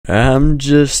I'm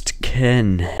just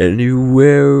Ken.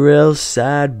 Anywhere else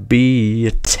I'd be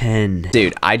a 10.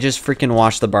 Dude, I just freaking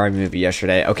watched the Barbie movie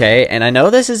yesterday, okay? And I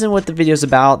know this isn't what the video's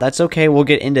about. That's okay, we'll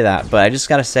get into that. But I just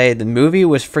gotta say, the movie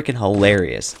was freaking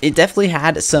hilarious. It definitely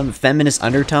had some feminist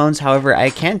undertones. However,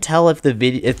 I can't tell if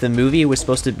the movie was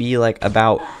supposed to be like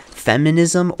about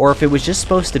feminism or if it was just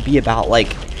supposed to be about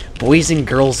like boys and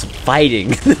girls fighting.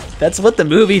 That's what the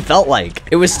movie felt like.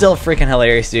 It was still freaking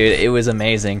hilarious, dude. It was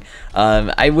amazing.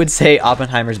 I would say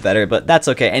Oppenheimer's better, but that's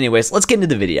okay. Anyways, let's get into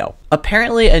the video.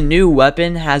 Apparently, a new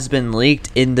weapon has been leaked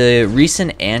in the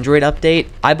recent Android update.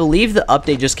 I believe the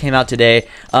update just came out today.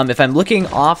 If I'm looking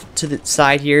off to the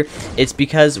side here, it's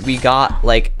because we got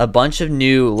like a bunch of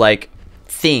new like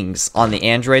things on the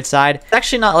Android side. It's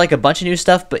actually not like a bunch of new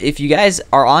stuff, but if you guys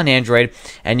are on Android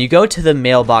and you go to the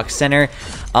mailbox center,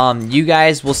 you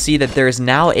guys will see that there's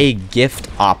now a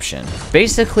gift option.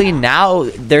 Basically, now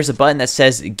there's a button that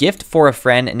says gift for a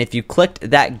friend, and if you clicked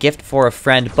that gift for a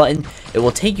friend button, it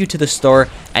will take you to the store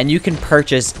and you can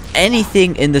purchase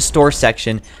anything in the store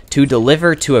section to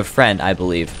deliver to a friend, I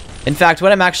believe. In fact,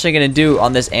 what I'm actually going to do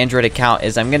on this Android account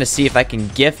is I'm going to see if I can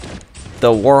gift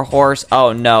the warhorse.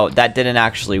 Oh no, that didn't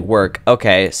actually work.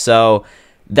 Okay, so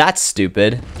that's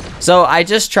stupid. So I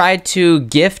just tried to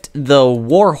gift the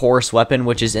warhorse weapon,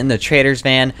 which is in the trader's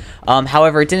van.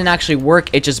 However, it didn't actually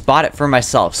work. It just bought it for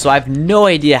myself. So I have no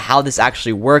idea how this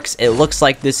actually works. It looks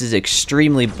like this is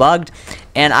extremely bugged,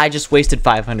 and I just wasted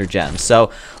 500 gems. So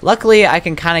luckily, I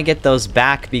can kind of get those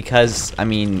back because, I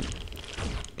mean,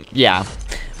 yeah.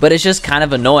 But it's just kind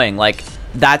of annoying. Like,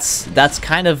 that's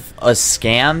kind of a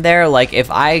scam there. Like, if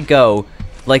I go,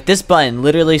 like, this button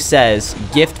literally says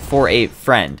gift for a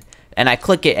friend, and I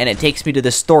click it and it takes me to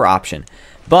the store option.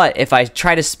 But if I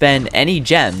try to spend any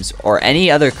gems or any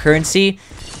other currency,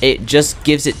 it just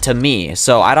gives it to me.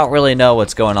 So I don't really know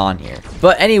what's going on here.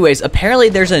 But anyways, apparently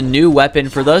there's a new weapon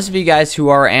for those of you guys who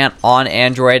are on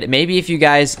Android. Maybe if you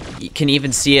guys can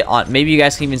even see it on, maybe you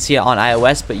guys can even see it on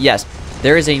iOS. But yes,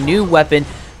 there is a new weapon,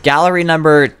 gallery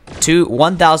number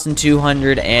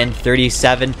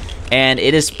 1237, and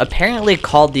it is apparently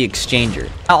called the Exchanger.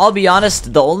 Now, I'll be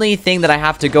honest, the only thing that I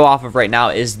have to go off of right now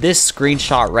is this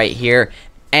screenshot right here,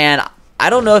 and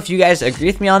I don't know if you guys agree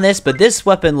with me on this, but this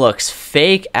weapon looks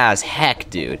fake as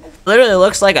heck, dude. Literally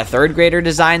looks like a third grader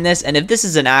designed this, and if this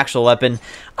is an actual weapon,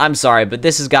 I'm sorry, but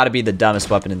this has got to be the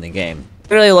dumbest weapon in the game.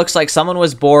 It really looks like someone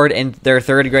was bored in their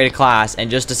third grade class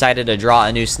and just decided to draw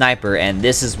a new sniper, and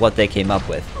this is what they came up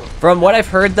with. From what I've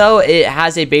heard, though, it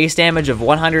has a base damage of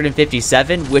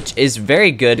 157, which is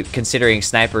very good considering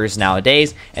snipers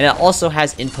nowadays, and it also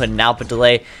has input and output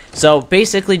delay, so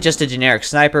basically just a generic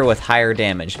sniper with higher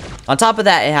damage. On top of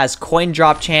that, it has coin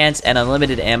drop chance and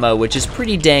unlimited ammo, which is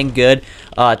pretty dang good,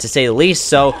 to say the least,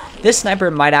 so this sniper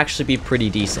might actually be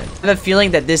pretty decent. I have a feeling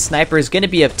that this sniper is going to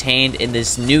be obtained in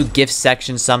this new gift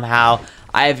section somehow.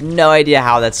 I have no idea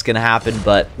how that's gonna happen,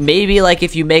 but maybe like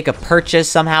if you make a purchase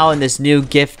somehow in this new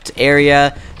gift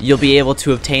area, you'll be able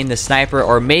to obtain the sniper,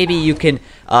 or maybe you can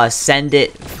send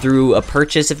it through a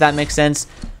purchase, if that makes sense.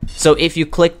 So if you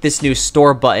click this new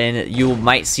store button, you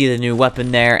might see the new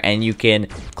weapon there, and you can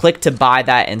click to buy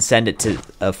that and send it to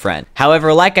a friend.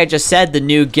 However, like I just said, the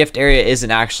new gift area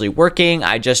isn't actually working.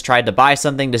 I just tried to buy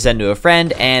something to send to a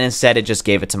friend, and instead it just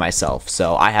gave it to myself.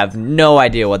 So I have no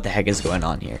idea what the heck is going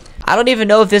on here. I don't even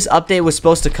know if this update was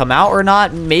supposed to come out or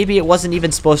not. Maybe it wasn't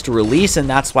even supposed to release, and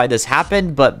that's why this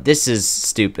happened, but this is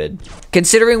stupid.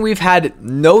 Considering we've had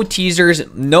no teasers,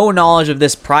 no knowledge of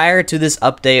this prior to this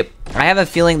update, I have a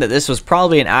feeling that this was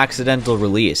probably an accidental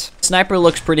release. Sniper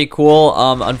looks pretty cool.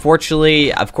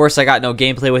 Unfortunately, of course, I got no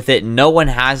gameplay with it. No one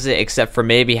has it except for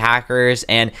maybe hackers,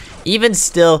 and even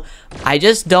still, I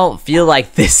just don't feel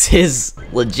like this is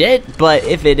legit, but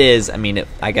if it is, I mean,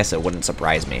 I guess it wouldn't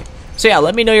surprise me. So yeah,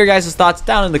 let me know your guys' thoughts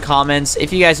down in the comments.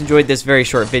 If you guys enjoyed this very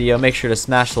short video, make sure to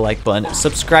smash the like button,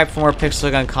 subscribe for more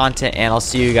Pixel Gun content, and I'll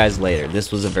see you guys later.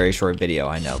 This was a very short video,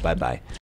 I know. Bye-bye.